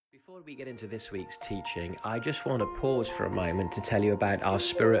Before we get into this week's teaching, I just want to pause for a moment to tell you about our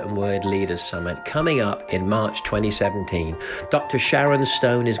Spirit and Word Leaders Summit coming up in March 2017. Dr. Sharon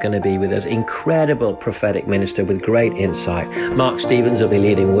Stone is going to be with us, incredible prophetic minister with great insight. Mark Stevens will be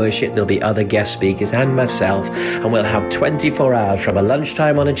leading worship, there'll be other guest speakers and myself, and we'll have 24 hours from a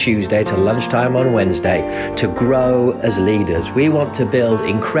lunchtime on a Tuesday to lunchtime on Wednesday to grow as leaders. We want to build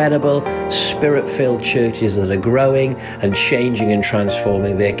incredible, Spirit-filled churches that are growing and changing and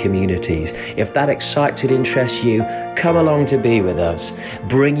transforming their communities. If that excites and interests you, come along to be with us.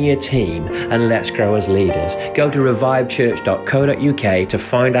 Bring your team and let's grow as leaders. Go to revivechurch.co.uk to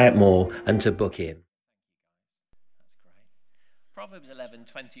find out more and to book in. That's great. Proverbs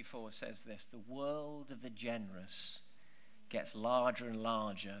 11:24 says this: the world of the generous gets larger and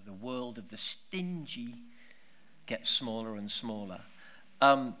larger. The world of the stingy gets smaller and smaller.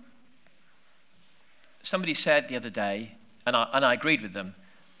 Somebody said the other day, and I agreed with them,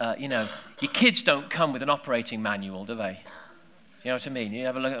 your kids don't come with an operating manual, do they? You know what I mean? You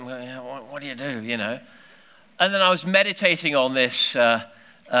have a look at them and go, what do you do, And then I was meditating on this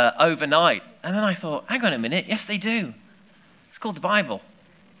overnight, and then I thought, hang on a minute, yes they do. It's called the Bible.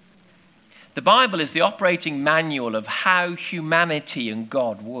 The Bible is the operating manual of how humanity and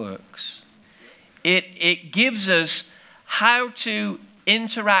God works. It gives us how to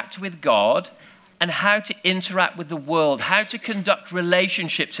interact with God and how to interact with the world, how to conduct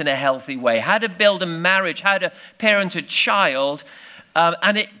relationships in a healthy way, how to build a marriage, how to parent a child,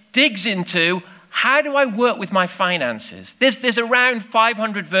 and it digs into how do I work with my finances. There's around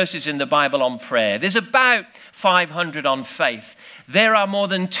 500 verses in the Bible on prayer. There's about 500 on faith. There are more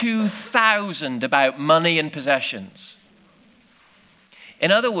than 2,000 about money and possessions.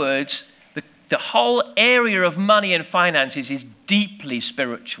 In other words, the whole area of money and finances is deeply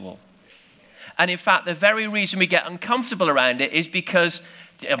spiritual. And in fact, the very reason we get uncomfortable around it is because,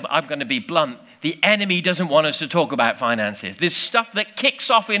 I'm going to be blunt, the enemy doesn't want us to talk about finances. There's stuff that kicks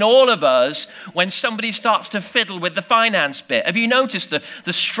off in all of us when somebody starts to fiddle with the finance bit. Have you noticed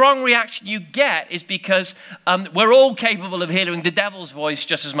the strong reaction you get is because we're all capable of hearing the devil's voice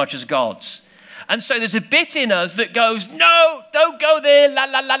just as much as God's. And so there's a bit in us that goes, no, don't go there, la,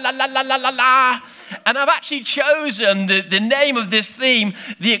 la, la, la, la, la, la, la, la. And I've actually chosen the name of this theme,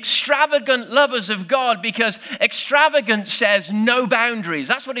 the Extravagant Lovers of God, because extravagant says no boundaries.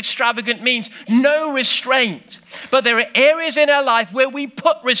 That's what extravagant means, no restraint. But there are areas in our life where we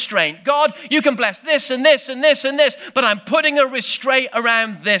put restraint. God, you can bless this and this and this and this, but I'm putting a restraint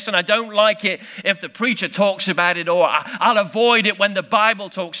around this, and I don't like it if the preacher talks about it, or I'll avoid it when the Bible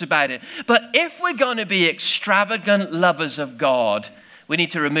talks about it. But if we're going to be extravagant lovers of God, we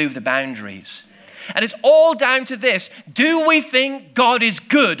need to remove the boundaries. And it's all down to this: do we think God is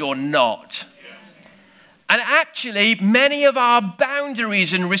good or not? And actually, many of our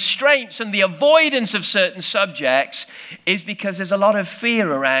boundaries and restraints and the avoidance of certain subjects is because there's a lot of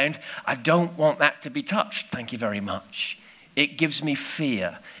fear around. I don't want that to be touched. Thank you very much. It gives me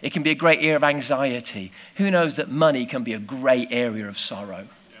fear. It can be a great area of anxiety. Who knows that money can be a great area of sorrow?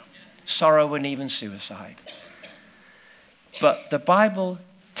 Sorrow and even suicide. But the Bible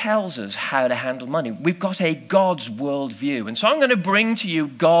tells us how to handle money. We've got a God's worldview. And so I'm going to bring to you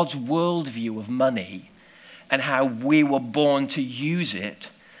God's worldview of money and how we were born to use it.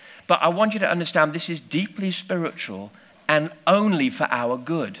 But I want you to understand this is deeply spiritual and only for our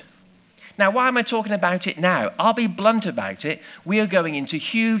good. Now, why am I talking about it now? I'll be blunt about it. We are going into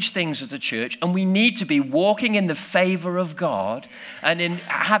huge things as a church, and we need to be walking in the favor of God and in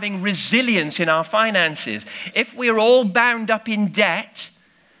having resilience in our finances. If we're all bound up in debt,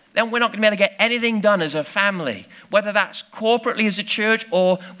 then we're not going to be able to get anything done as a family, whether that's corporately as a church,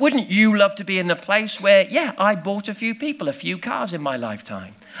 or wouldn't you love to be in the place where, I bought a few people a few cars in my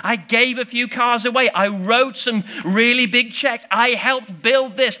lifetime. I gave a few cars away. I wrote some really big checks. I helped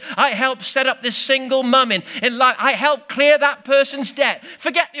build this. I helped set up this single mum in life. I helped clear that person's debt.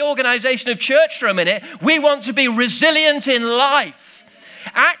 Forget the organization of church for a minute. We want to be resilient in life.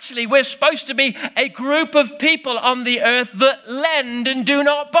 Actually, we're supposed to be a group of people on the earth that lend and do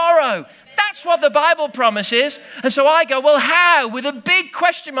not borrow. That's what the Bible promises. And so I go, well, how? With a big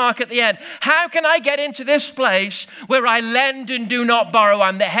question mark at the end. How can I get into this place where I lend and do not borrow?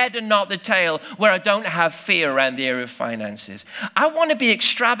 I'm the head and not the tail, where I don't have fear around the area of finances. I want to be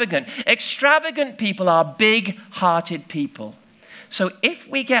extravagant. Extravagant people are big-hearted people. So if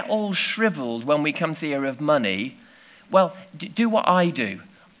we get all shriveled when we come to the area of money, well, do what I do.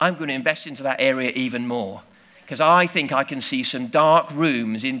 I'm going to invest into that area even more, because I think I can see some dark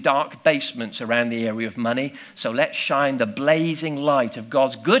rooms in dark basements around the area of money. So let's shine the blazing light of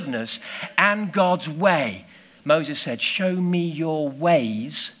God's goodness and God's way. Moses said, show me your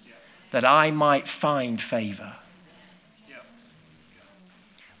ways that I might find favor.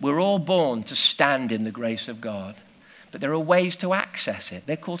 We're all born to stand in the grace of God, but there are ways to access it.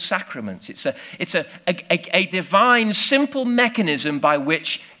 They're called sacraments. It's a divine, simple mechanism by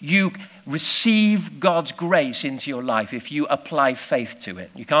which you receive God's grace into your life if you apply faith to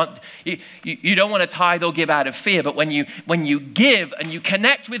it. You don't want to tithe or give out of fear, but when you give and you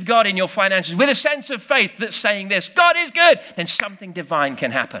connect with God in your finances with a sense of faith that's saying this, God is good, then something divine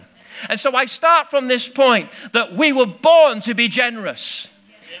can happen. And so I start from this point that we were born to be generous.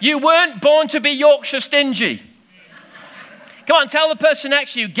 You weren't born to be Yorkshire stingy. Come on, tell the person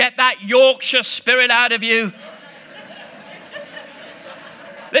next to you, get that Yorkshire spirit out of you.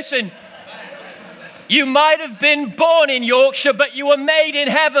 Listen, you might have been born in Yorkshire, but you were made in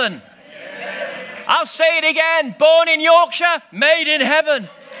heaven. I'll say it again, born in Yorkshire, made in heaven.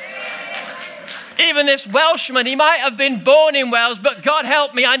 Even this Welshman, he might have been born in Wales, but God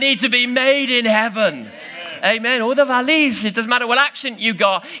help me, I need to be made in heaven. Amen. Or the Valleys, it doesn't matter what accent you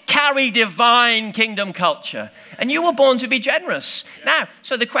got, carry divine kingdom culture. And you were born to be generous. Now,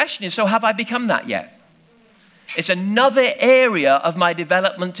 so the question is, so have I become that yet? It's another area of my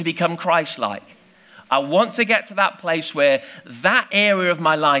development to become Christ-like. I want to get to that place where that area of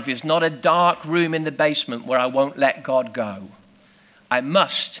my life is not a dark room in the basement where I won't let God go. I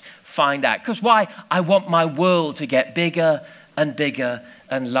must find out. Because why? I want my world to get bigger and bigger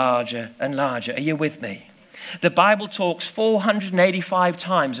and larger and larger. Are you with me? The Bible talks 485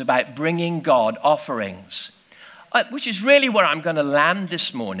 times about bringing God offerings, which is really where I'm going to land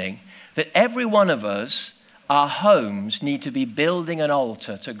this morning, that every one of us, our homes need to be building an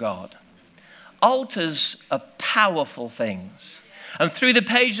altar to God. Altars are powerful things. And through the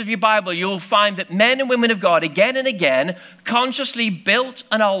pages of your Bible, you'll find that men and women of God, again and again, consciously built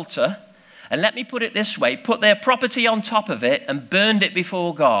an altar, and let me put it this way, put their property on top of it and burned it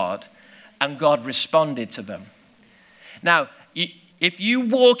before God, and God responded to them. Now, if you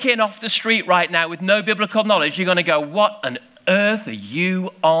walk in off the street right now with no biblical knowledge, you're going to go, what on earth are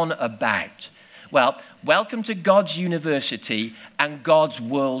you on about? Well, welcome to God's university and God's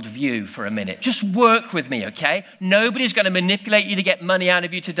worldview for a minute. Just work with me, okay? Nobody's going to manipulate you to get money out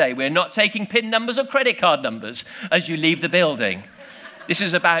of you today. We're not taking PIN numbers or credit card numbers as you leave the building. This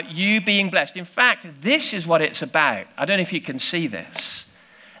is about you being blessed. In fact, this is what it's about. I don't know if you can see this.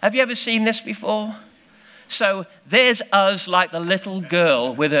 Have you ever seen this before? So there's us like the little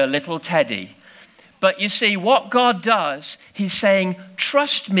girl with her little teddy. But you see, what God does, he's saying,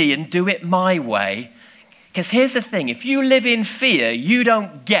 trust me and do it my way. Because here's the thing, if you live in fear, you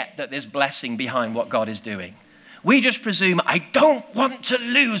don't get that there's blessing behind what God is doing. We just presume, I don't want to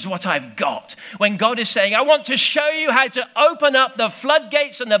lose what I've got. When God is saying, I want to show you how to open up the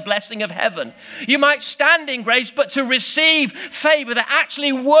floodgates and the blessing of heaven. You might stand in grace, but to receive favor that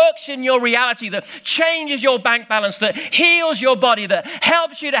actually works in your reality, that changes your bank balance, that heals your body, that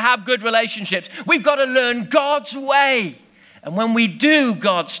helps you to have good relationships. We've got to learn God's way. And when we do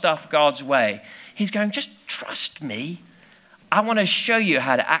God's stuff God's way, he's going, just trust me. I want to show you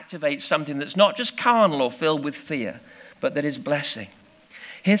how to activate something that's not just carnal or filled with fear, but that is blessing.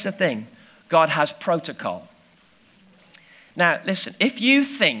 Here's the thing. God has protocol. Now, listen, if you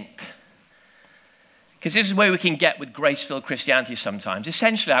think, because this is where we can get with grace-filled Christianity sometimes.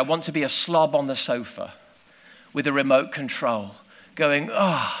 Essentially, I want to be a slob on the sofa with a remote control going,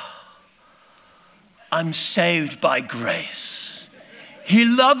 I'm saved by grace. He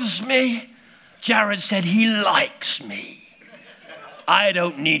loves me. Jared said he likes me. I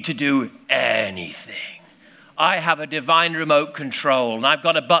don't need to do anything. I have a divine remote control, and I've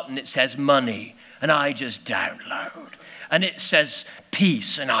got a button that says money, and I just download. And it says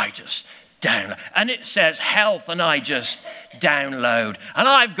peace, and I just download. And it says health, and I just download. And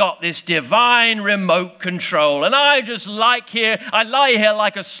I've got this divine remote control, and I just lie here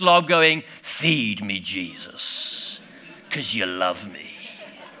like a slob going, feed me, Jesus, because you love me.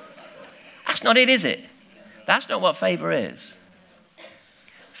 That's not it, is it? That's not what favor is.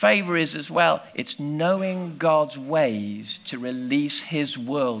 Favor is as well, it's knowing God's ways to release his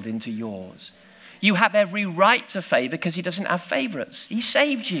world into yours. You have every right to favor because he doesn't have favorites. He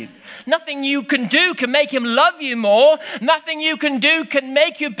saved you. Nothing you can do can make him love you more. Nothing you can do can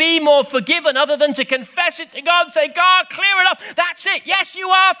make you be more forgiven other than to confess it to God and say, God, clear it up. That's it. Yes, you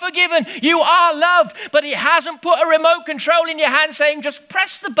are forgiven. You are loved. But he hasn't put a remote control in your hand saying, just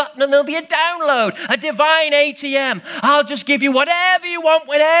press the button and there'll be a download, a divine ATM. I'll just give you whatever you want,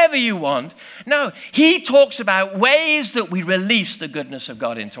 whenever you want. No, he talks about ways that we release the goodness of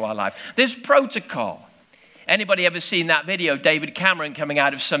God into our life. There's protocol. Anybody ever seen that video, David Cameron coming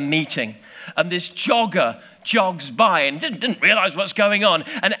out of some meeting, and this jogger jogs by and didn't realize what's going on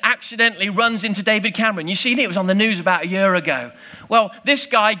and accidentally runs into David Cameron. You seen it was on the news about a year ago. Well, this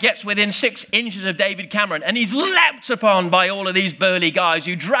guy gets within 6 inches of David Cameron and he's leapt upon by all of these burly guys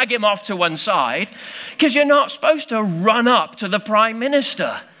who drag him off to one side because you're not supposed to run up to the Prime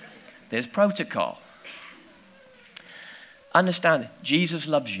Minister. There's protocol. Understand, Jesus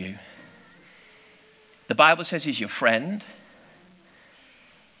loves you. The Bible says he's your friend,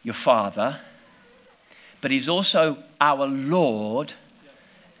 your Father, but he's also our Lord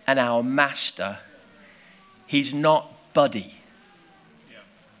and our Master. He's not buddy.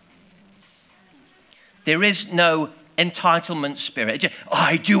 There is no entitlement spirit.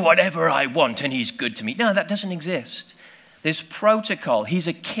 I do whatever I want and he's good to me. No, that doesn't exist. There's protocol. He's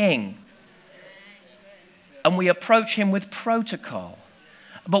a king. And we approach him with protocol.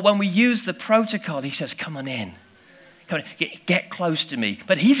 But when we use the protocol, he says, come on in. Come on, get close to me.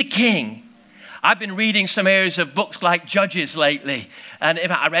 But he's a king. I've been reading some areas of books like Judges lately. And in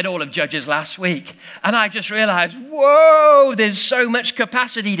fact, I read all of Judges last week. And I just realized, whoa, there's so much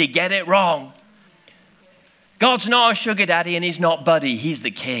capacity to get it wrong. God's not a sugar daddy and he's not buddy. He's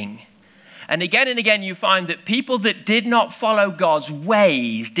the king. And again you find that people that did not follow God's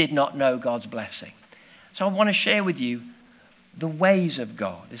ways did not know God's blessing. So I want to share with you the ways of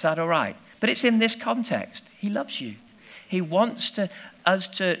God. Is that all right? But it's in this context. He loves you. He wants us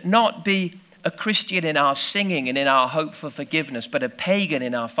to not be a Christian in our singing and in our hope for forgiveness, but a pagan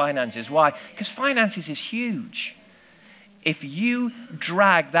in our finances. Why? Because finances is huge. If you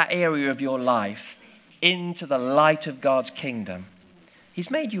drag that area of your life into the light of God's kingdom,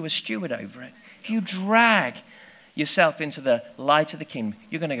 he's made you a steward over it. If you drag yourself into the light of the kingdom,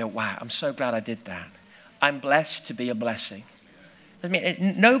 you're going to go, wow, I'm so glad I did that. I'm blessed to be a blessing. I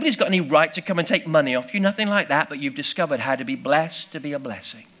mean, nobody's got any right to come and take money off you, nothing like that, but you've discovered how to be blessed to be a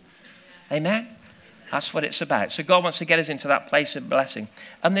blessing. Amen? That's what it's about. So God wants to get us into that place of blessing.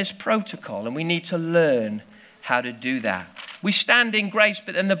 And there's protocol, and we need to learn how to do that. We stand in grace,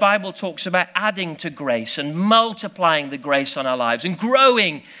 but then the Bible talks about adding to grace and multiplying the grace on our lives and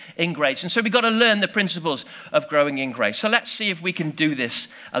growing in grace. And so we've got to learn the principles of growing in grace. So let's see if we can do this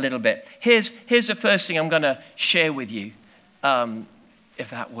a little bit. Here's the first thing I'm going to share with you, if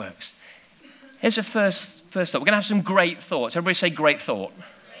that works. Here's the first thought. We're going to have some great thoughts. Everybody say great thought.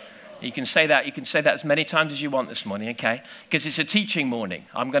 You can say that as many times as you want this morning, okay? Because it's a teaching morning.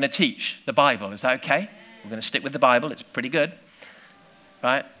 I'm going to teach the Bible. Is that okay? We're going to stick with the Bible. It's pretty good,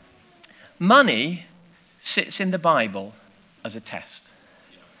 right? Money sits in the Bible as a test.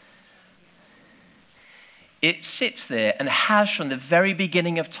 It sits there and has from the very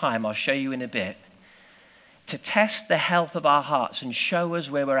beginning of time, I'll show you in a bit, to test the health of our hearts and show us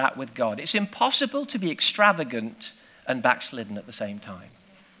where we're at with God. It's impossible to be extravagant and backslidden at the same time.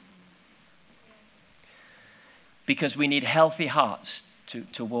 Because we need healthy hearts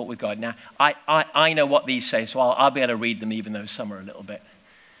to walk with God. Now, I know what these say, so I'll be able to read them even though some are a little bit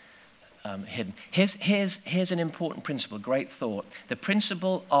hidden. Here's an important principle, great thought. The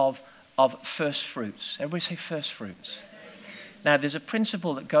principle of first fruits. Everybody say first fruits. Now, there's a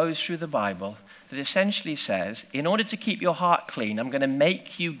principle that goes through the Bible that essentially says, in order to keep your heart clean, I'm going to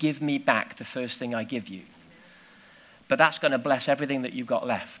make you give me back the first thing I give you. But that's going to bless everything that you've got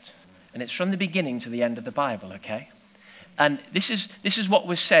left. And it's from the beginning to the end of the Bible, okay? And this is what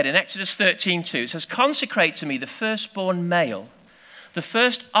was said in Exodus 13:2. It says, consecrate to me the firstborn male. The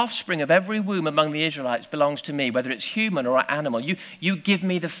first offspring of every womb among the Israelites belongs to me, whether it's human or animal. You give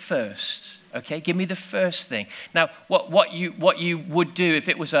me the first, okay? Give me the first thing. Now, what you would do if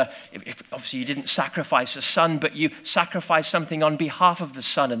it was if obviously you didn't sacrifice a son, but you sacrificed something on behalf of the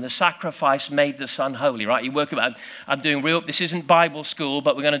son, and the sacrifice made the son holy, right? You work about, this isn't Bible school,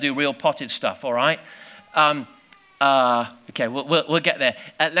 but we're going to do real potted stuff, all right? Okay, we'll get there.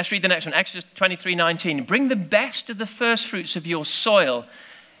 Let's read the next one. Exodus 23:19. Bring the best of the first fruits of your soil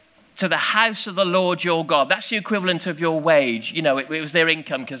to the house of the Lord your God. That's the equivalent of your wage. You know, it was their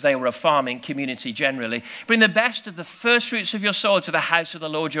income because they were a farming community generally. Bring the best of the first fruits of your soil to the house of the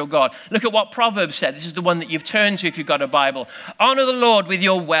Lord your God. Look at what Proverbs said. This is the one that you've turned to if you've got a Bible. Honor the Lord with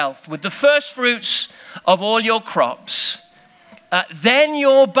your wealth, with the first fruits of all your crops. Then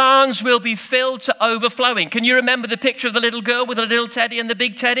your barns will be filled to overflowing. Can you remember the picture of the little girl with the little teddy and the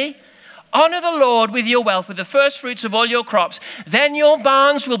big teddy? Honor the Lord with your wealth, with the first fruits of all your crops. Then your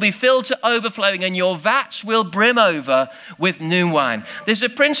barns will be filled to overflowing and your vats will brim over with new wine. There's a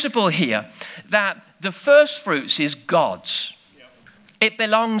principle here that the first fruits is God's. It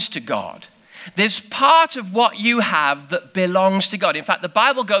belongs to God. There's part of what you have that belongs to God. In fact, the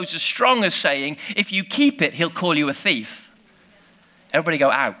Bible goes as strong as saying, if you keep it, he'll call you a thief. Everybody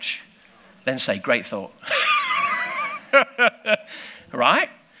go, ouch. Then say, great thought. Right?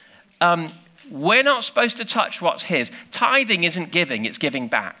 We're not supposed to touch what's his. Tithing isn't giving, it's giving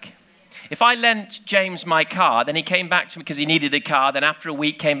back. If I lent James my car, then he came back to me because he needed the car, then after a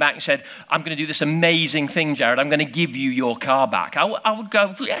week came back and said, I'm going to do this amazing thing, Jared. I'm going to give you your car back. I would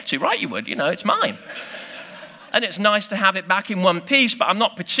go, yeah, too right you would. It's mine. And it's nice to have it back in one piece, but I'm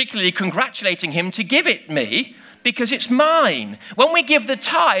not particularly congratulating him to give it me because it's mine. When we give the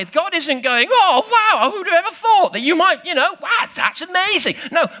tithe, God isn't going, oh, wow, who'd have ever thought that you might, wow, that's amazing.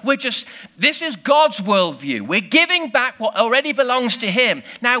 No, this is God's worldview. We're giving back what already belongs to him.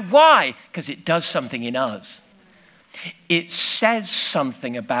 Now, why? Because it does something in us. It says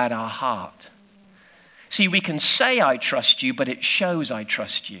something about our heart. See, we can say, I trust you, but it shows I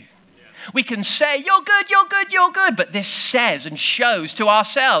trust you. We can say, you're good, you're good, you're good, but this says and shows to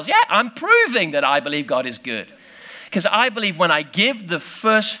ourselves, yeah, I'm proving that I believe God is good. Because I believe when I give the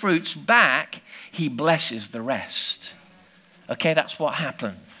first fruits back, he blesses the rest. Okay, that's what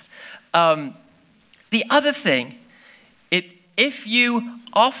happened. The other thing, if you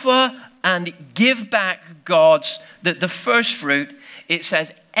offer and give back the first fruit, it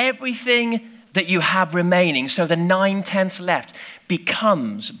says everything that you have remaining, so the 9/10 left,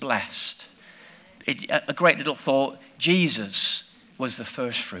 becomes blessed. A great little thought, Jesus was the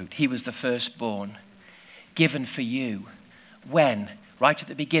first fruit. He was the firstborn, given for you. When? Right at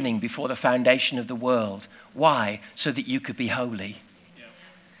the beginning, before the foundation of the world. Why? So that you could be holy. Yeah.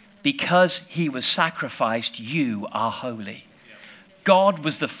 Because he was sacrificed, you are holy. Yeah. God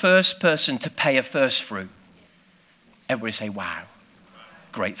was the first person to pay a first fruit. Everybody say, wow.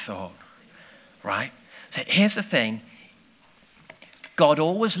 Great thought. Right? So here's the thing. God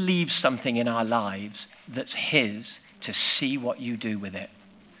always leaves something in our lives that's his to see what you do with it.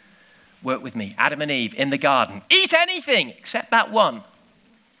 Work with me. Adam and Eve in the garden. Eat anything except that one.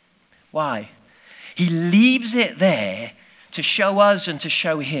 Why? He leaves it there to show us and to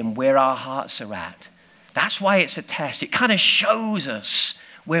show him where our hearts are at. That's why it's a test. It kind of shows us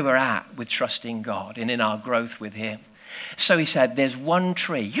where we're at with trusting God and in our growth with him. So he said, there's one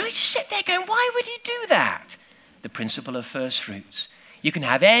tree. You just sit there going, why would he do that? The principle of first fruits. You can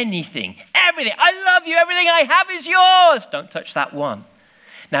have anything, everything. I love you. Everything I have is yours. Don't touch that one.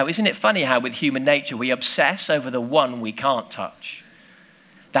 Now, isn't it funny how with human nature we obsess over the one we can't touch?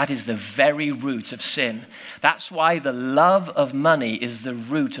 That is the very root of sin. That's why the love of money is the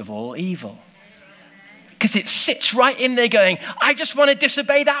root of all evil. Because it sits right in there going, I just want to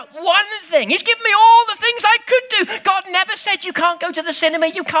disobey that one thing. He's given me all the things I could do. God never said you can't go to the cinema,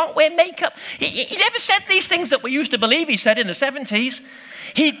 you can't wear makeup. He never said these things that we used to believe he said in the 70s.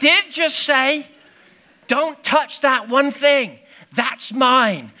 He did just say, don't touch that one thing. That's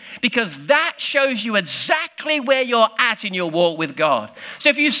mine, because that shows you exactly where you're at in your walk with God. So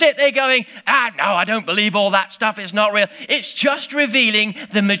if you sit there going, no, I don't believe all that stuff, it's not real. It's just revealing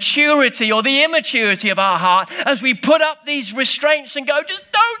the maturity or the immaturity of our heart as we put up these restraints and go, just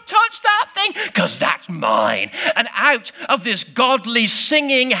don't touch that thing, because that's mine. And out of this godly,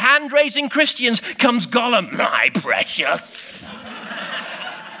 singing, hand-raising Christians comes Gollum, my precious.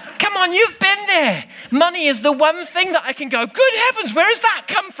 Come on, you've been there. Money is the one thing that I can go, good heavens, where has that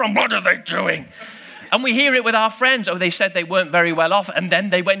come from? What are they doing? And we hear it with our friends. Oh, they said they weren't very well off, and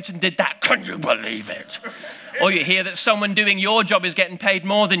then they went and did that. Can you believe it? Or you hear that someone doing your job is getting paid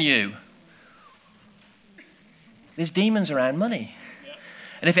more than you. There's demons around money.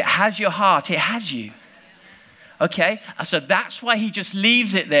 And if it has your heart, it has you. Okay? So that's why he just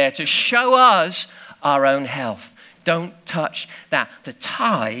leaves it there to show us our own health. Don't touch that. The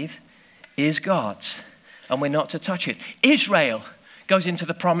tithe is God's, and we're not to touch it. Israel goes into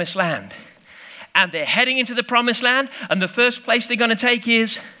the promised land, and they're heading into the promised land, and the first place they're going to take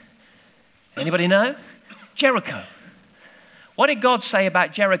is, anybody know? Jericho. What did God say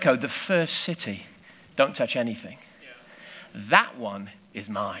about Jericho, the first city? Don't touch anything. Yeah. That one is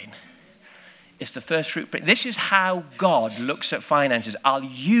mine. It's the first fruit. This is how God looks at finances. I'll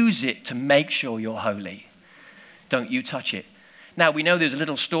use it to make sure you're holy. Don't you touch it. Now, we know there's a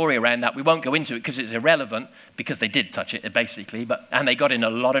little story around that. We won't go into it because it's irrelevant, because they did touch it, basically, and they got in a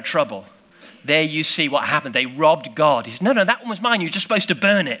lot of trouble. There you see what happened. They robbed God. He said, no, that one was mine. You're just supposed to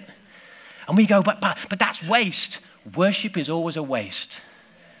burn it. And we go, but that's waste. Worship is always a waste.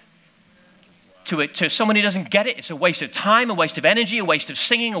 To someone who doesn't get it, it's a waste of time, a waste of energy, a waste of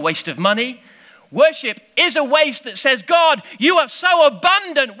singing, a waste of money. Worship is a waste that says, God, you are so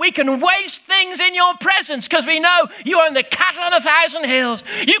abundant, we can waste things in your presence because we know you own the cattle on 1,000 hills.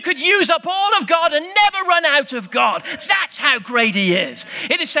 You could use up all of God and never run out of God. That's how great he is.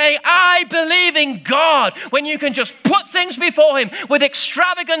 It is saying, I believe in God, when you can just put things before him with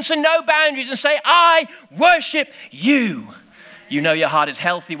extravagance and no boundaries and say, I worship you. You know your heart is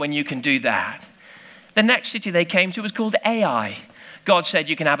healthy when you can do that. The next city they came to was called Ai. God said,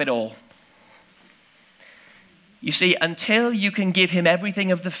 you can have it all. You see, until you can give him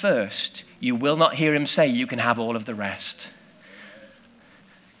everything of the first, you will not hear him say you can have all of the rest.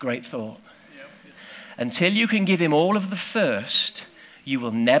 Great thought. Until you can give him all of the first, you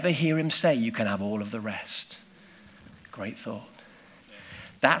will never hear him say you can have all of the rest. Great thought.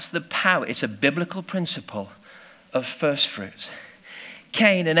 That's the power. It's a biblical principle of first fruits.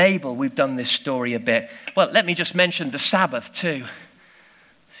 Cain and Abel, we've done this story a bit. Well, let me just mention the Sabbath too.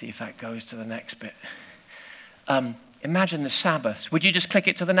 See if that goes to the next bit. Imagine the Sabbath. Would you just click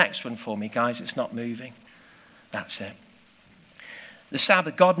it to the next one for me, guys? It's not moving. That's it. The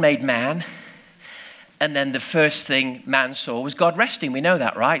Sabbath, God made man. And then the first thing man saw was God resting. We know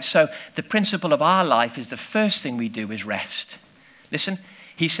that, right? So the principle of our life is the first thing we do is rest. Listen,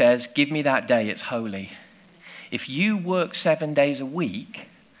 he says, give me that day, it's holy. If you work 7 days a week,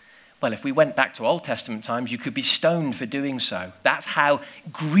 well, if we went back to Old Testament times, you could be stoned for doing so. That's how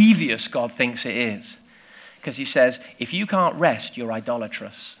grievous God thinks it is. Because he says, if you can't rest, you're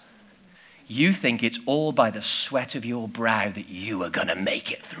idolatrous. You think it's all by the sweat of your brow that you are going to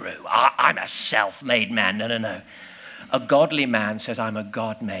make it through. I'm a self-made man. No. A godly man says, I'm a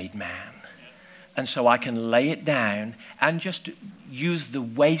God-made man. And so I can lay it down and just use the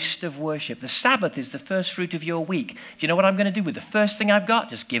waste of worship. The Sabbath is the first fruit of your week. Do you know what I'm going to do with the first thing I've got?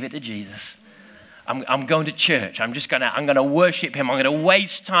 Just give it to Jesus. I'm going to church. I'm going to worship him. I'm going to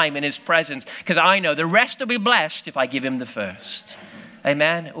waste time in his presence because I know the rest will be blessed if I give him the first.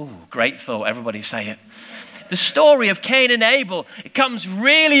 Amen? Oh, great thought. Everybody say it. The story of Cain and Abel, it comes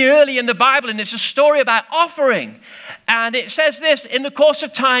really early in the Bible, and it's a story about offering. And it says this, in the course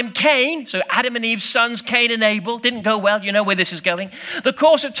of time, Cain, so Adam and Eve's sons, Cain and Abel, didn't go well. You know where this is going. The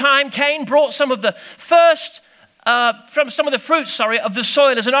course of time, Cain brought some of the first from some of the fruits, of the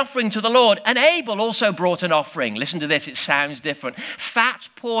soil as an offering to the Lord. And Abel also brought an offering. Listen to this, it sounds different. Fat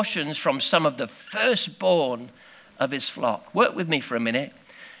portions from some of the firstborn of his flock. Work with me for a minute.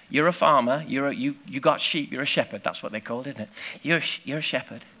 You're a farmer, you got sheep, you're a shepherd. That's what they're called, isn't it? You're a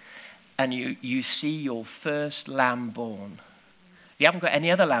shepherd. And you see your first lamb born. You haven't got any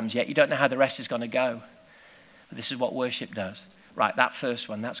other lambs yet. You don't know how the rest is going to go. But this is what worship does. Right, that first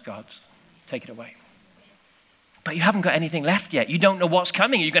one, that's God's. Take it away. But you haven't got anything left yet. You don't know what's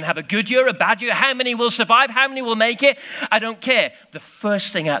coming. You're going to have a good year, a bad year. How many will survive? How many will make it? I don't care. The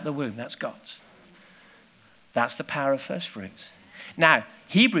first thing out the womb, that's God's. That's the power of first fruits. Now,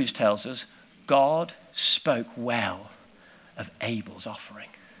 Hebrews tells us God spoke well of Abel's offering.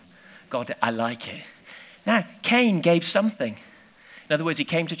 God, I like it. Now, Cain gave something. In other words, he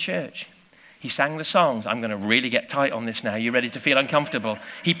came to church. He sang the songs. I'm going to really get tight on this now. You ready to feel uncomfortable?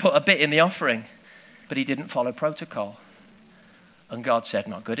 He put a bit in the offering. But he didn't follow protocol. And God said,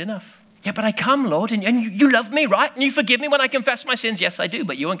 not good enough. Yeah, but I come, Lord, and you love me, right? And you forgive me when I confess my sins. Yes, I do,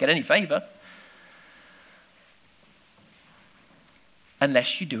 but you won't get any favor.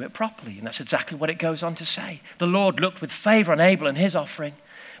 Unless you do it properly. And that's exactly what it goes on to say. The Lord looked with favor on Abel and his offering.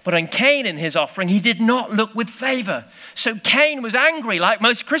 But on Cain and his offering, he did not look with favor. So Cain was angry like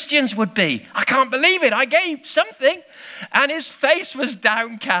most Christians would be. I can't believe it. I gave something. And his face was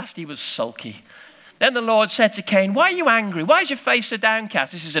downcast. He was sulky. Then the Lord said to Cain, why are you angry? Why is your face so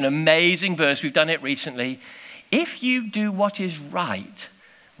downcast? This is an amazing verse. We've done it recently. If you do what is right,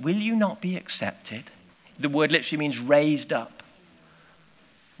 will you not be accepted? The word literally means raised up.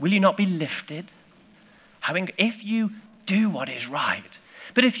 Will you not be lifted? If you do what is right.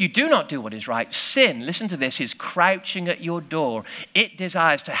 But if you do not do what is right, sin, listen to this, is crouching at your door. It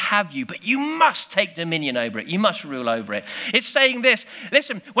desires to have you, but you must take dominion over it. You must rule over it. It's saying this,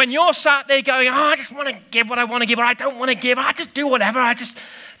 listen, when you're sat there going, I just want to give what I want to give, or I don't want to give, I just do whatever, I just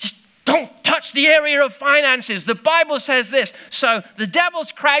don't touch the area of finances. The Bible says this, so the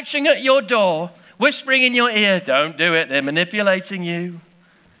devil's crouching at your door, whispering in your ear, don't do it, they're manipulating you.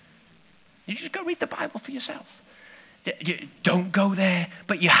 You just go read the Bible for yourself. Don't go there,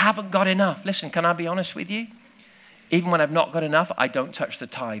 but you haven't got enough. Listen, can I be honest with you? Even when I've not got enough, I don't touch the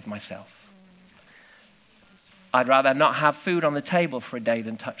tithe myself. I'd rather not have food on the table for a day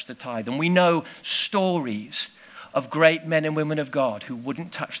than touch the tithe. And we know stories of great men and women of God who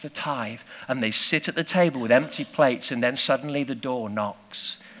wouldn't touch the tithe, and they sit at the table with empty plates, and then suddenly the door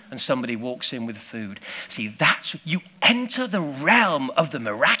knocks and somebody walks in with food. See, that's, you enter the realm of the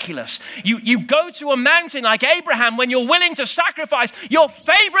miraculous. You go to a mountain like Abraham when you're willing to sacrifice your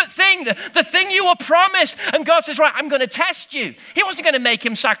favorite thing, the thing you were promised. And God says, right, I'm going to test you. He wasn't going to make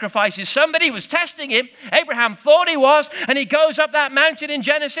him sacrifice his son, but he was testing him. Abraham thought he was, and he goes up that mountain in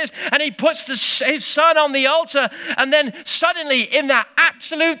Genesis, and he puts his son on the altar. And then suddenly, in that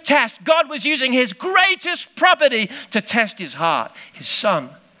absolute test, God was using his greatest property to test his heart, his son.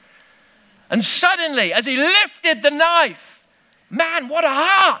 And suddenly, as he lifted the knife, man, what a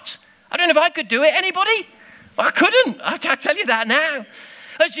heart. I don't know if I could do it. Anybody? Well, I couldn't. I'll tell you that now.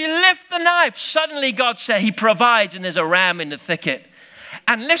 As you lift the knife, suddenly God said he provides, and there's a ram in the thicket.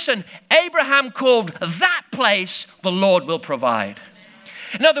 And listen, Abraham called that place, the Lord will provide.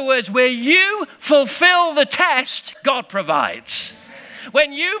 In other words, where you fulfill the test, God provides.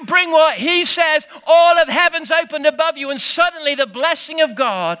 When you bring what he says, all of heaven's opened above you, and suddenly the blessing of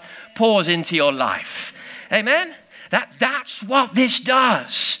God pours into your life. Amen? That's what this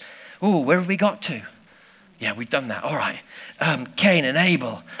does. Oh, where have we got to? Yeah, we've done that. All right. Cain and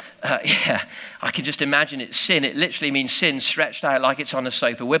Abel. Yeah, I can just imagine it. Sin, it literally means sin stretched out like it's on a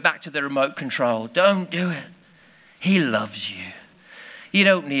sofa. We're back to the remote control. Don't do it. He loves you. You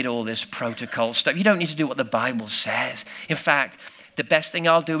don't need all this protocol stuff. You don't need to do what the Bible says. In fact, the best thing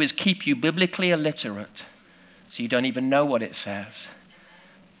I'll do is keep you biblically illiterate so you don't even know what it says.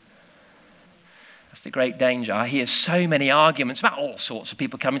 That's the great danger. I hear so many arguments about all sorts of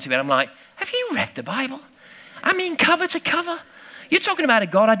people coming to me, and I'm like, have you read the Bible? I mean, cover to cover. You're talking about a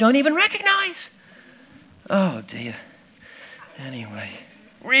God I don't even recognize. Oh, dear. Anyway,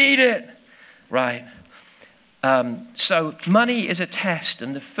 read it. Right. So money is a test,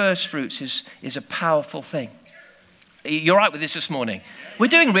 and the first fruits is a powerful thing. You're right with this morning. We're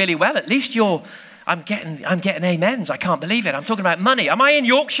doing really well. At least I'm getting amens. I can't believe it. I'm talking about money. Am I in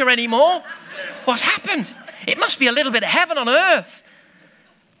Yorkshire anymore? What's happened? It must be a little bit of heaven on earth.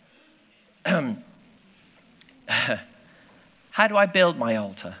 How do I build my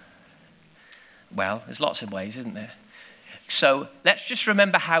altar? Well, there's lots of ways, isn't there? So let's just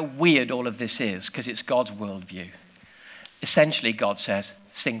remember how weird all of this is, because it's God's worldview. Essentially, God says,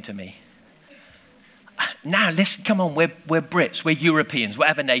 sing to me. Now, listen, come on, we're Brits, we're Europeans,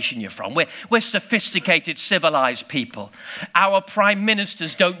 whatever nation you're from. We're sophisticated, civilized people. Our prime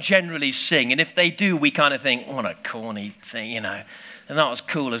ministers don't generally sing, and if they do, we kind of think, what a corny thing, They're not as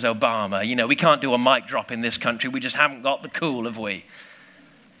cool as Obama. We can't do a mic drop in this country. We just haven't got the cool, have we?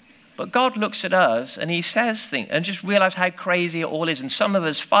 But God looks at us and he says things, and just realize how crazy it all is. And some of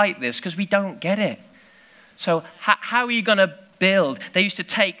us fight this because we don't get it. So how are you going to build? They used to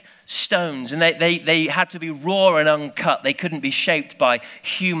take stones, and they had to be raw and uncut. They couldn't be shaped by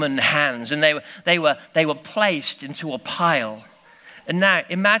human hands, and they were placed into a pile. And now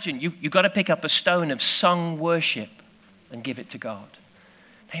imagine you've got to pick up a stone of sung worship and give it to God.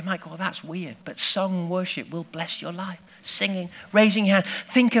 Now you might go, well, that's weird, but sung worship will bless your life. Singing, raising your hand.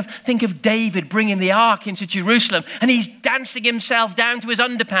 Think of David bringing the ark into Jerusalem, and he's dancing himself down to his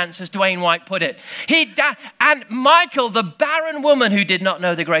underpants, as Dwayne White put it. And Michal, the barren woman who did not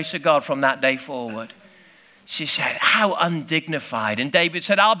know the grace of God from that day forward, she said, how undignified. And David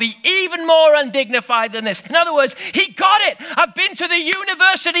said, I'll be even more undignified than this. In other words, he got it. I've been to the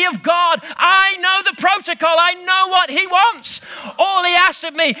university of God. I know the protocol. I know what he wants. All he asks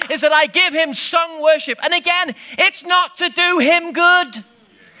of me is that I give him sung worship. And again, it's not to do him good.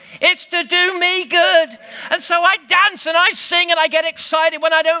 It's to do me good. And so I dance and I sing and I get excited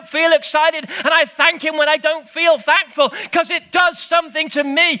when I don't feel excited. And I thank him when I don't feel thankful, because it does something to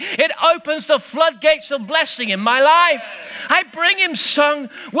me. It opens the floodgates of blessing in my life. I bring him sung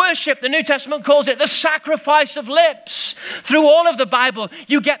worship. The New Testament calls it the sacrifice of lips. Through all of the Bible,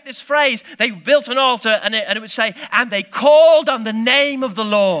 you get this phrase. They built an altar and it would say, and they called on the name of the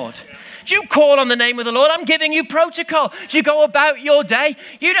Lord. Do you call on the name of the Lord? I'm giving you protocol. Do you go about your day?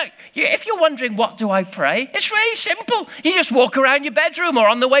 If you're wondering, what do I pray? It's really simple. You just walk around your bedroom or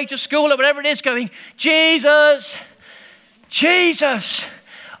on the way to school or whatever it is going, Jesus, Jesus,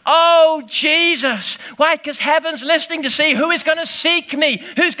 oh, Jesus. Why? Because heaven's listening to see who is going to seek me,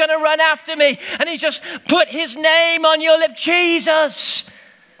 who's going to run after me. And he just put his name on your lips, Jesus.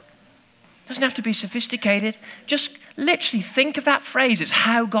 Doesn't have to be sophisticated. Just literally think of that phrase. It's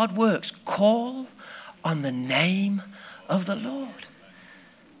how God works. Call on the name of the Lord.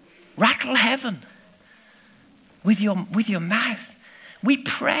 Rattle heaven with your mouth. We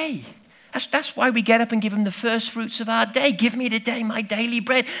pray That's why we get up and give him the first fruits of our day. Give me today my daily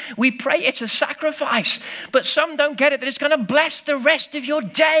bread. We pray it's a sacrifice. But some don't get it, that it's going to bless the rest of your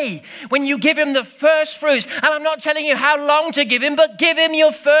day when you give him the first fruits. And I'm not telling you how long to give him, but give him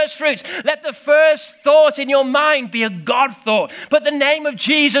your first fruits. Let the first thought in your mind be a God thought. Put the name of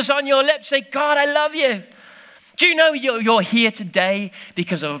Jesus on your lips. Say, God, I love you. Do you know you're here today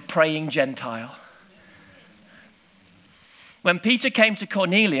because of a praying Gentile? When Peter came to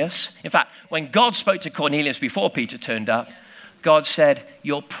Cornelius, in fact, when God spoke to Cornelius before Peter turned up, God said,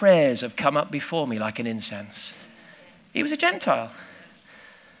 your prayers have come up before me like an incense. He was a Gentile.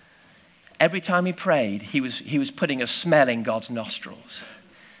 Every time he prayed, he was putting a smell in God's nostrils.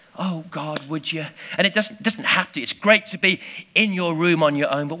 Oh, God, would you? And it doesn't have to. It's great to be in your room on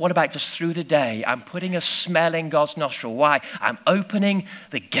your own, but what about just through the day? I'm putting a smell in God's nostril. Why? I'm opening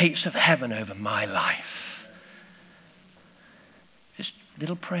the gates of heaven over my life.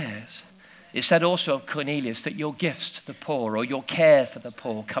 Little prayers. It said also of Cornelius that your gifts to the poor or your care for the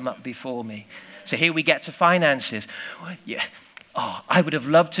poor come up before me. So here we get to finances. Yeah. Oh, I would have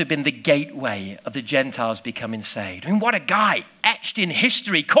loved to have been the gateway of the Gentiles becoming saved. I mean, what a guy, etched in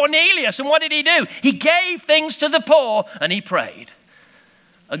history, Cornelius. And what did he do? He gave things to the poor and he prayed.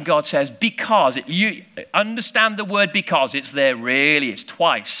 And God says, because, you understand the word because, it's there really, it's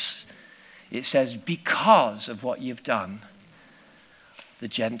twice. It says, because of what you've done, the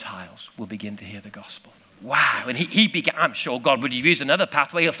Gentiles will begin to hear the gospel. Wow. And he began, I'm sure God would have used another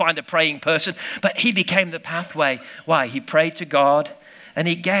pathway. He'll find a praying person, but he became the pathway. Why? He prayed to God and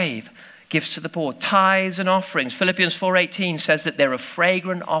he gave gifts to the poor, tithes and offerings. Philippians 4:18 says that they're a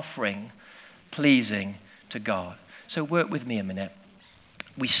fragrant offering pleasing to God. So work with me a minute.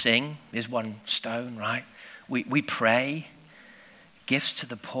 We sing, there's one stone, right? We pray, gifts to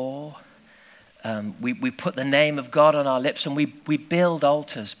the poor. We put the name of God on our lips and we build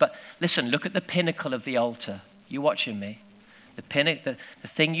altars. But listen, look at the pinnacle of the altar. You watching me? The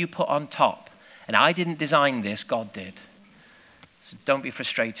thing you put on top. And I didn't design this, God did. So don't be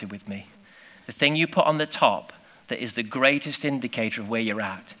frustrated with me. The thing you put on the top that is the greatest indicator of where you're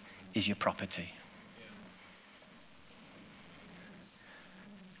at is your property.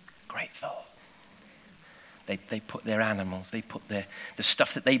 Great thought. They put their animals, they put the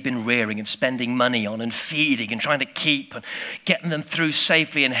stuff that they've been rearing and spending money on and feeding and trying to keep and getting them through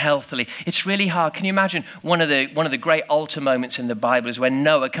safely and healthily. It's really hard. Can you imagine one of the great altar moments in the Bible is when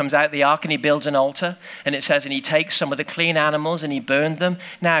Noah comes out of the ark and he builds an altar, and it says, and he takes some of the clean animals and he burned them.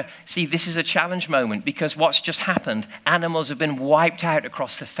 Now, see, this is a challenge moment because what's just happened, animals have been wiped out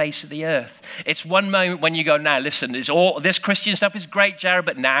across the face of the earth. It's one moment when you go, now listen, this Christian stuff is great, Jared,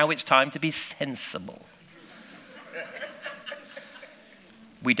 but now it's time to be sensible.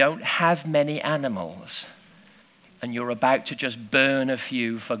 We don't have many animals, and you're about to just burn a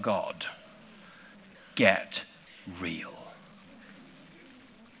few for God. Get real.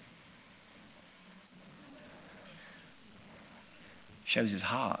 Shows his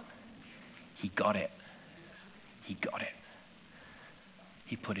heart. He got it. He got it.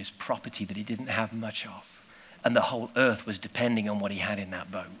 He put his property that he didn't have much of, and the whole earth was depending on what he had in that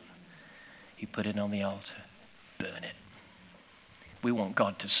boat. He put it on the altar. Burn it. We want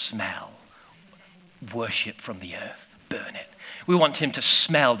God to smell worship from the earth. Burn it. We want him to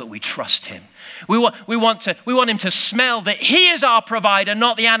smell that we trust him. We want him to smell that he is our provider,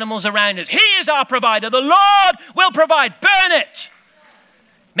 not the animals around us. He is our provider. The Lord will provide. Burn it.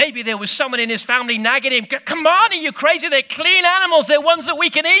 Maybe there was someone in his family nagging him. Come on, are you crazy? They're clean animals. They're ones that we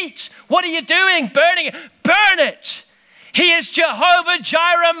can eat. What are you doing? Burning it. Burn it. He is Jehovah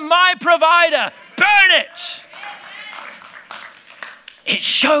Jireh, my provider. Burn it. It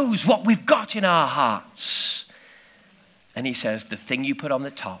shows what we've got in our hearts. And he says, the thing you put on the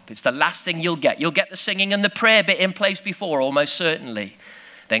top, it's the last thing you'll get. You'll get the singing and the prayer bit in place before, almost certainly.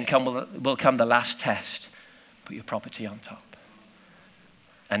 Then will come the last test. Put your property on top.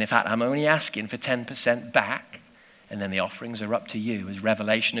 And in fact, I'm only asking for 10% back, and then the offerings are up to you as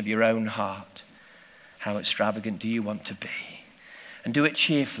revelation of your own heart. How extravagant do you want to be? And do it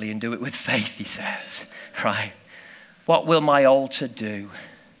cheerfully and do it with faith, he says. Right? What will my altar do?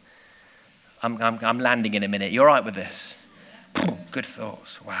 I'm landing in a minute. You all right with this? Good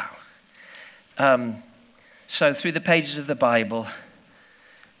thoughts. Wow. So through the pages of the Bible,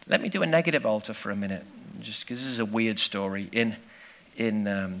 let me do a negative altar for a minute, just because this is a weird story. In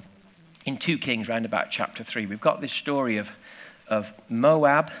 2 Kings, round about chapter 3, we've got this story of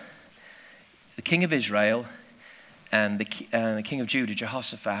Moab, the king of Israel, and the king of Judah,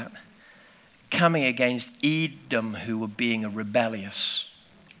 Jehoshaphat, coming against Edom, who were being a rebellious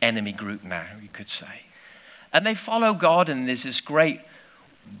enemy group now, you could say. And they follow God, and there's this great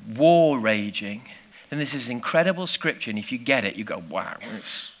war raging. Then there's this incredible scripture, and if you get it, you go, wow,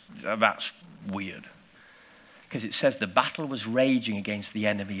 that's weird. Because it says the battle was raging against the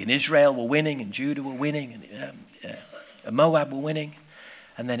enemy, and Israel were winning, and Judah were winning, and Moab were winning.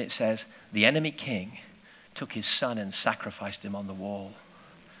 And then it says the enemy king took his son and sacrificed him on the wall,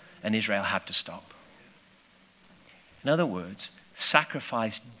 and Israel had to stop. In other words,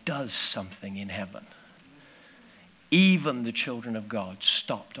 sacrifice does something in heaven. Even the children of God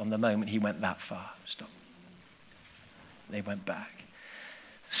stopped on the moment he went that far. Stop. They went back.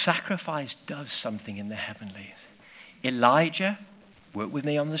 Sacrifice does something in the heavenlies. Elijah, work with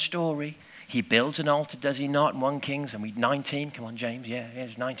me on the story. He builds an altar, does he not? In 1 Kings, and 19. Come on, James. Yeah,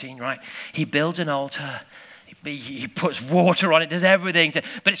 it's 19, right? He builds an altar. He puts water on it, does everything.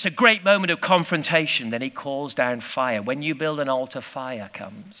 But it's a great moment of confrontation. Then he calls down fire. When you build an altar, fire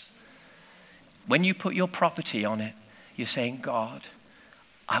comes. When you put your property on it, you're saying, God,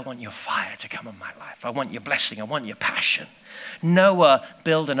 I want your fire to come on my life. I want your blessing. I want your passion. Noah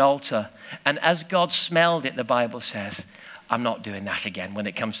built an altar, and as God smelled it, the Bible says, I'm not doing that again when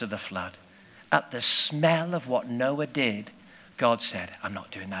it comes to the flood. At the smell of what Noah did, God said, I'm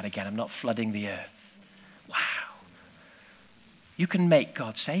not doing that again. I'm not flooding the earth. Wow. You can make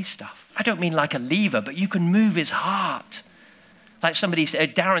God say stuff. I don't mean like a lever, but you can move his heart. Like somebody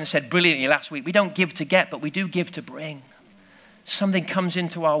said, Darren said brilliantly last week, we don't give to get, but we do give to bring. Something comes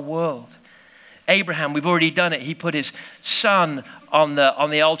into our world. Abraham, we've already done it. He put his son on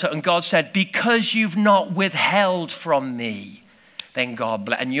the altar, and God said, because you've not withheld from me, then God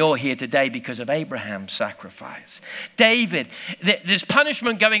bless. And you're here today because of Abraham's sacrifice. David, there's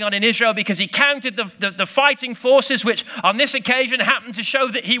punishment going on in Israel because he counted the fighting forces, which on this occasion happened to show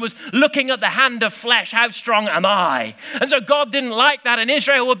that he was looking at the hand of flesh. How strong am I? And so God didn't like that, and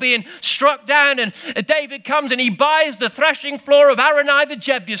Israel were being struck down, and David comes and he buys the threshing floor of Araunah the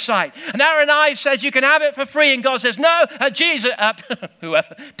Jebusite. And Araunah says, you can have it for free. And God says, no, Jesus,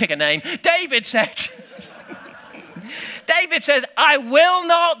 whoever, pick a name. David said, I will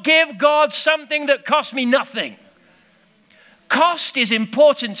not give God something that costs me nothing. Cost is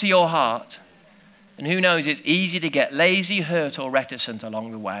important to your heart. And who knows, it's easy to get lazy, hurt, or reticent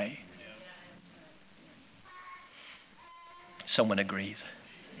along the way. Someone agrees.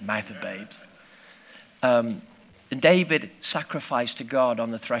 Mouth of babes. And David sacrificed to God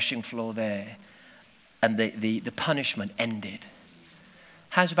on the threshing floor there. And the punishment ended.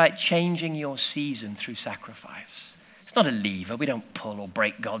 How's about changing your season through sacrifice? It's not a lever. We don't pull or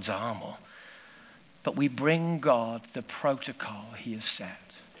break God's arm. But we bring God the protocol he has set.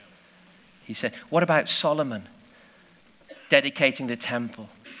 He said, what about Solomon dedicating the temple?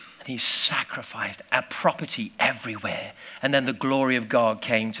 And he sacrificed our property everywhere. And then the glory of God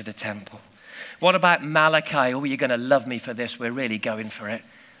came to the temple. What about Malachi? Oh, you're going to love me for this. We're really going for it.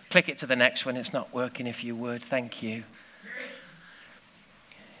 Click it to the next one. It's not working if you would. Thank you.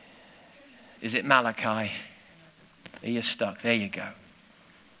 Is it Malachi? You're stuck. There you go.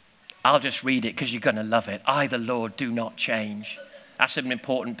 I'll just read it because you're going to love it. I, the Lord, do not change. That's an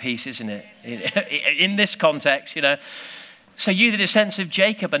important piece, isn't it? In this context, you know. So you, the descendants of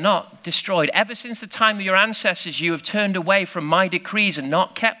Jacob, are not destroyed. Ever since the time of your ancestors, you have turned away from my decrees and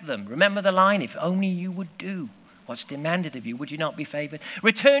not kept them. Remember the line, if only you would do what's demanded of you, would you not be favored?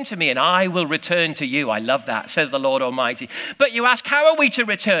 Return to me and I will return to you. I love that, says the Lord Almighty. But you ask, how are we to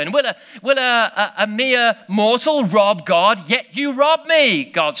return? Will a mere mortal rob God? Yet you rob me,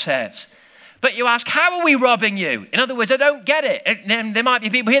 God says. But you ask, how are we robbing you? In other words, I don't get it. And there might be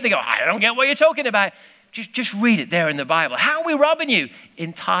people here that go, I don't get what you're talking about. Just read it there in the Bible. How are we robbing you?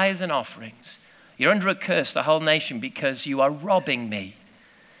 In tithes and offerings. You're under a curse, the whole nation, because you are robbing me.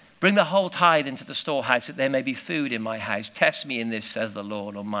 Bring the whole tithe into the storehouse that there may be food in my house. Test me in this, says the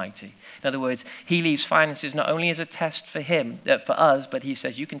Lord Almighty. In other words, he leaves finances not only as a test for for us, but he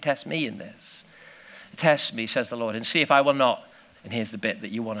says, you can test me in this. Test me, says the Lord, and see if I will not. And here's the bit that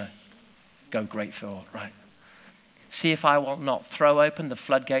you want to go great thought, right? See if I will not throw open the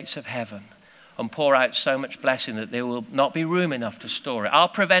floodgates of heaven and pour out so much blessing that there will not be room enough to store it. I'll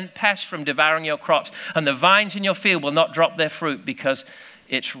prevent pests from devouring your crops, and the vines in your field will not drop their fruit because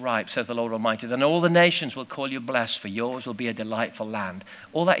it's ripe, says the Lord Almighty. Then all the nations will call you blessed, for yours will be a delightful land.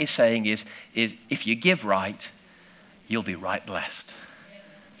 All that he's saying is if you give right, you'll be right blessed.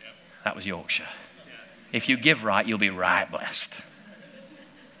 That was Yorkshire. If you give right, you'll be right blessed.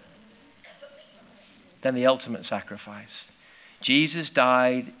 Then the ultimate sacrifice. Jesus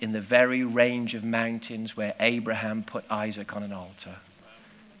died in the very range of mountains where Abraham put Isaac on an altar.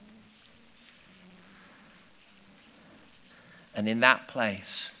 And in that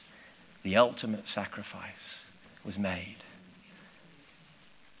place, the ultimate sacrifice was made.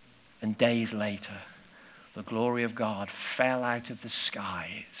 And days later, the glory of God fell out of the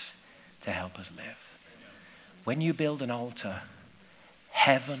skies to help us live. When you build an altar,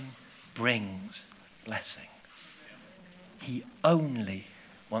 heaven brings blessing. He only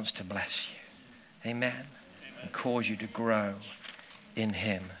wants to bless you. Amen. And cause you to grow in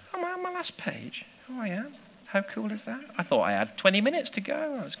him. I'm on my last page. Oh, I am. How cool is that? I thought I had 20 minutes to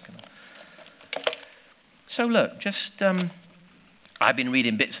go. So look, just I've been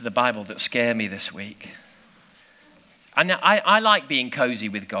reading bits of the Bible that scare me this week. And I like being cozy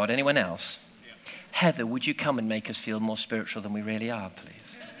with God. Anyone else? Yeah. Heather, would you come and make us feel more spiritual than we really are,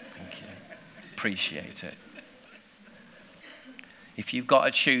 please? Thank you. Appreciate it. If you've got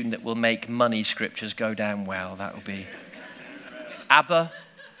a tune that will make money scriptures go down well, that will be ABBA,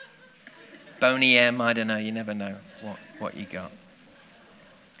 Boney M, I don't know, you never know what you got.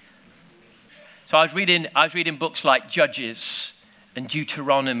 So I was reading books like Judges and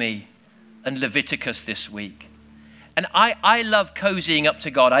Deuteronomy and Leviticus this week. And I love cozying up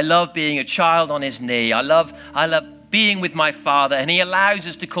to God. I love being a child on his knee. I love being with my Father, and he allows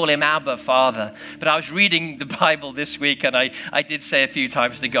us to call him Abba, Father. But I was reading the Bible this week, and I did say a few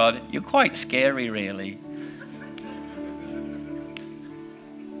times to God, you're quite scary, really.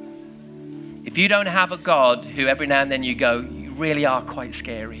 If you don't have a God who every now and then you go, you really are quite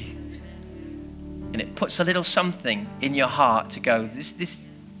scary. And it puts a little something in your heart to go, this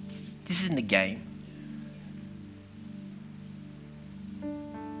isn't a game.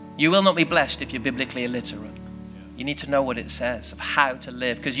 You will not be blessed if you're biblically illiterate. You need to know what it says of how to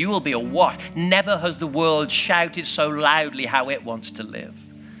live, because you will be awash. Never has the world shouted so loudly how it wants to live.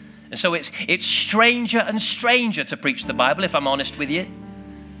 And so it's stranger and stranger to preach the Bible, if I'm honest with you.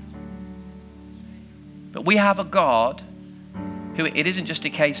 But we have a God who it isn't just a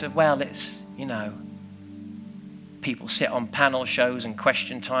case of, well, it's, people sit on panel shows and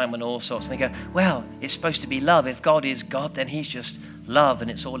question time and all sorts, and they go, well, it's supposed to be love. If God is God, then he's just love and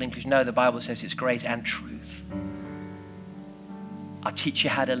it's all English. No, the Bible says it's grace and truth. I'll teach you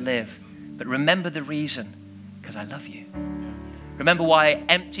how to live. But remember the reason, because I love you. Remember why I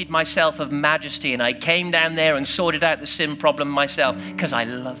emptied myself of majesty and I came down there and sorted out the sin problem myself, because I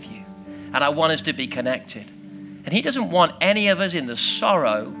love you. And I want us to be connected. And he doesn't want any of us in the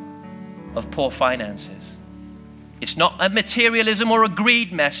sorrow of poor finances. It's not a materialism or a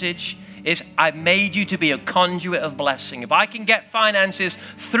greed message. It's I made you to be a conduit of blessing. If I can get finances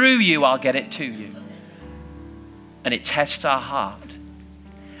through you, I'll get it to you. And it tests our heart.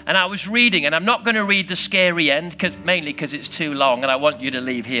 And I was reading, and I'm not going to read the scary end, mainly because it's too long, and I want you to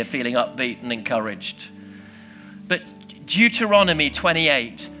leave here feeling upbeat and encouraged. But Deuteronomy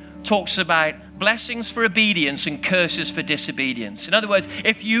 28 talks about blessings for obedience and curses for disobedience. In other words,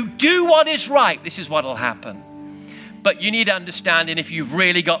 if you do what is right, this is what will happen. But you need to understand, and if you've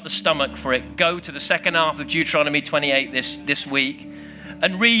really got the stomach for it, go to the second half of Deuteronomy 28 this week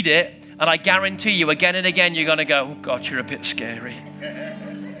and read it. And I guarantee you, again and again, you're going to go, oh God, you're a bit scary.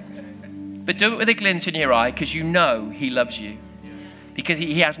 But do it with a glint in your eye, because you know he loves you. Because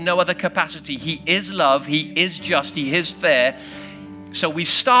he has no other capacity. He is love. He is just. He is fair. So we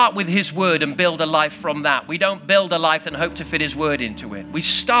start with his word and build a life from that. We don't build a life and hope to fit his word into it. We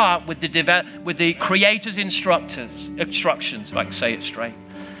start with the Creator's instructions, if I can say it straight.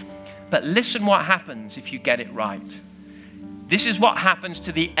 But listen what happens if you get it right. This is what happens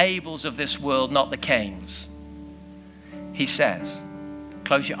to the Abels of this world, not the Cains. He says,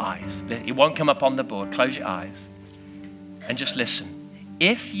 close your eyes. It won't come up on the board. Close your eyes and just listen.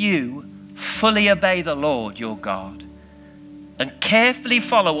 If you fully obey the Lord your God and carefully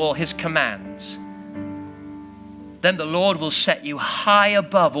follow all his commands, then the Lord will set you high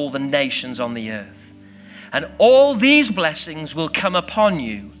above all the nations on the earth. And all these blessings will come upon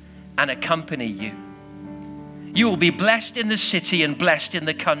you and accompany you. You will be blessed in the city and blessed in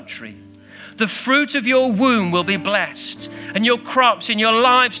the country. The fruit of your womb will be blessed, and your crops and your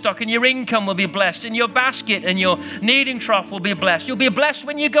livestock and your income will be blessed, and your basket and your kneading trough will be blessed. You'll be blessed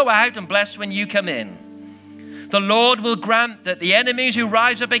when you go out and blessed when you come in. The Lord will grant that the enemies who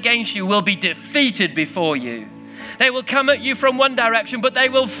rise up against you will be defeated before you. They will come at you from one direction, but they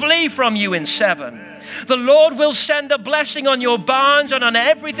will flee from you in seven. The Lord will send a blessing on your barns and on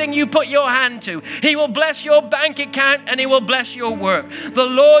everything you put your hand to. He will bless your bank account and he will bless your work. The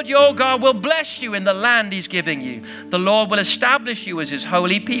Lord your God will bless you in the land he's giving you. The Lord will establish you as his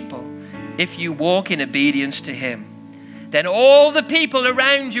holy people if you walk in obedience to him. Then all the people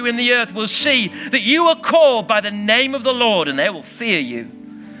around you in the earth will see that you are called by the name of the Lord, and they will fear you.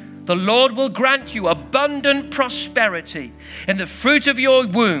 The Lord will grant you abundant prosperity in the fruit of your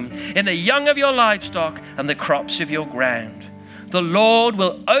womb, in the young of your livestock, and the crops of your ground. The Lord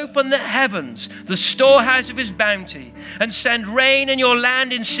will open the heavens, the storehouse of his bounty, and send rain in your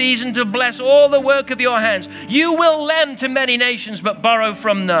land in season to bless all the work of your hands. You will lend to many nations, but borrow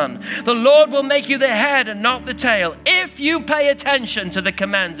from none. The Lord will make you the head and not the tail. If you pay attention to the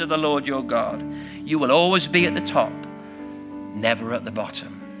commands of the Lord your God, you will always be at the top, never at the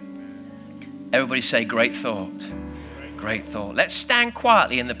bottom. Everybody say, great thought. Great thought. Let's stand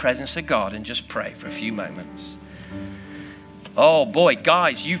quietly in the presence of God and just pray for a few moments. Oh boy,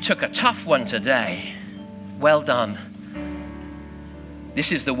 guys, you took a tough one today. Well done.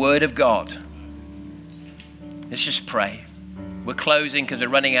 This is the word of God. Let's just pray. We're closing because we're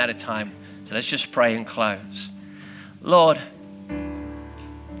running out of time. So let's just pray and close. Lord,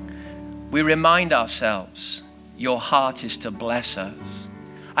 we remind ourselves your heart is to bless us.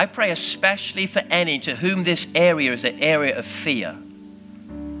 I pray especially for any to whom this area is an area of fear,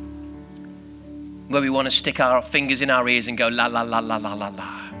 where we want to stick our fingers in our ears and go la, la, la, la, la, la,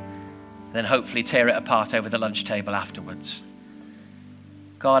 la. Then hopefully tear it apart over the lunch table afterwards.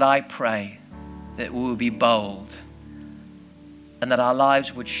 God, I pray that we will be bold and that our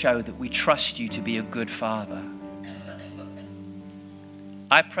lives would show that we trust you to be a good Father.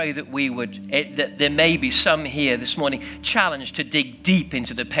 I pray that that there may be some here this morning challenged to dig deep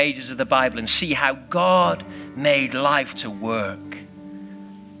into the pages of the Bible and see how God made life to work.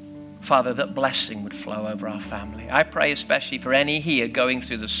 Father, that blessing would flow over our family. I pray especially for any here going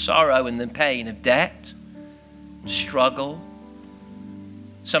through the sorrow and the pain of debt, struggle.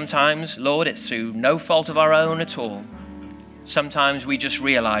 Sometimes, Lord, it's through no fault of our own at all. Sometimes we just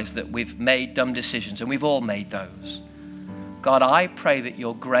realize that we've made dumb decisions, and we've all made those. God, I pray that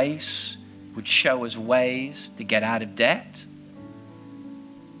your grace would show us ways to get out of debt,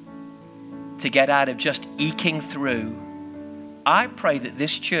 to get out of just eking through. I pray that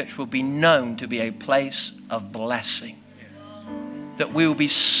this church will be known to be a place of blessing, that we will be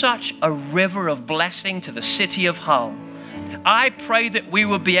such a river of blessing to the city of Hull. I pray that we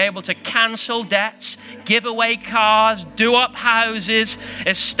will be able to cancel debts, give away cars, do up houses,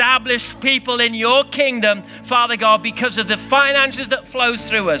 establish people in your kingdom, Father God, because of the finances that flows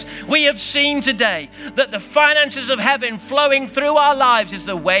through us. We have seen today that the finances of heaven flowing through our lives is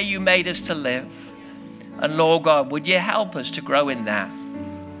the way you made us to live. And Lord God, would you help us to grow in that?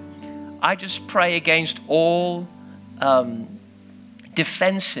 I just pray against all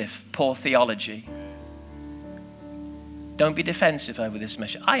defensive poor theology. Don't be defensive over this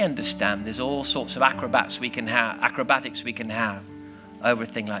message. I understand there's all sorts of acrobatics we can have over a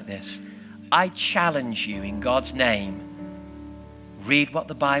thing like this. I challenge you in God's name, read what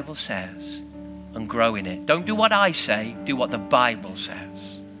the Bible says and grow in it. Don't do what I say, do what the Bible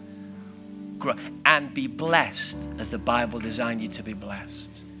says. Grow and be blessed as the Bible designed you to be blessed.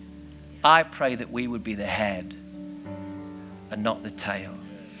 I pray that we would be the head and not the tail.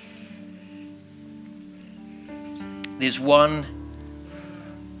 There's one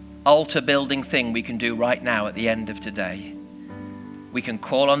altar building thing we can do right now at the end of today. We can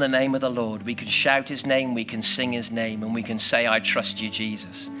call on the name of the Lord. We can shout his name. We can sing his name. And we can say, I trust you,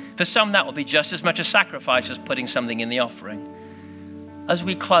 Jesus. For some, that will be just as much a sacrifice as putting something in the offering. As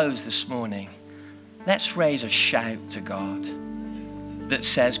we close this morning, let's raise a shout to God that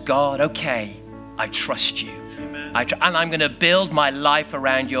says, God, okay, I trust you. And I'm going to build my life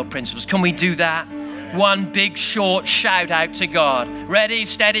around your principles. Can we do that? One big short shout out to God. Ready,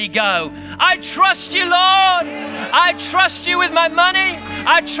 steady, go. I trust you, Lord. I trust you with my money.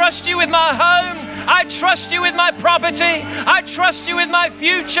 I trust you with my home. I trust you with my property. I trust you with my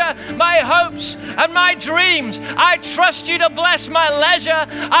future, my hopes and my dreams. I trust you to bless my leisure.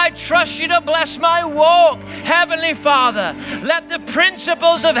 I trust you to bless my walk. Heavenly Father, let the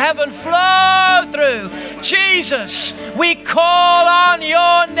principles of heaven flow through. Jesus, we call on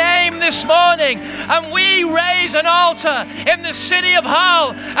your name this morning and we raise an altar in the city of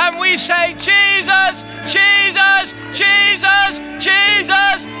Hull and we say, Jesus, Jesus, Jesus,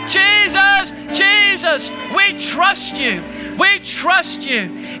 Jesus, Jesus, Jesus. We trust you. We trust you.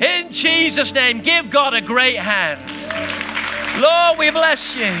 In Jesus' name, give God a great hand. Lord, we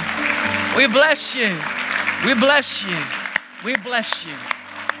bless you. We bless you. We bless you. We bless you.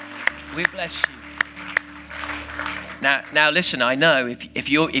 We bless you. Now listen, I know if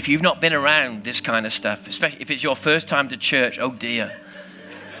you've not been around this kind of stuff, especially if it's your first time to church, oh dear.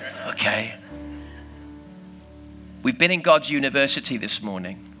 Okay. We've been in God's university this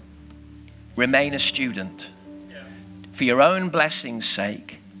morning. Remain a student. For your own blessing's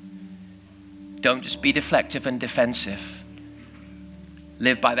sake, don't just be deflective and defensive.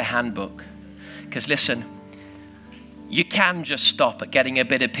 Live by the handbook. Because listen, You can just stop at getting a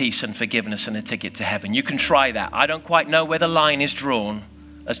bit of peace and forgiveness and a ticket to heaven. You can try that. I don't quite know where the line is drawn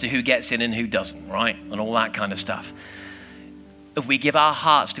as to who gets in and who doesn't, right? And all that kind of stuff. If we give our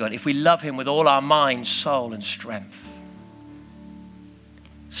hearts to God, if we love him with all our mind, soul, and strength,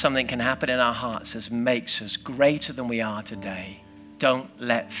 something can happen in our hearts that makes us greater than we are today. Don't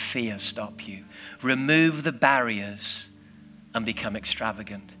let fear stop you. Remove the barriers and become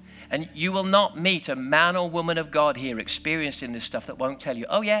extravagant. And you will not meet a man or woman of God here experienced in this stuff that won't tell you,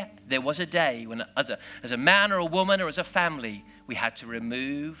 oh yeah, there was a day when as a man or a woman or as a family, we had to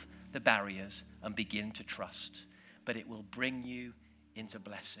remove the barriers and begin to trust. But it will bring you into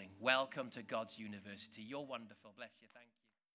blessing. Welcome to God's university. You're wonderful. Bless you. Thank you.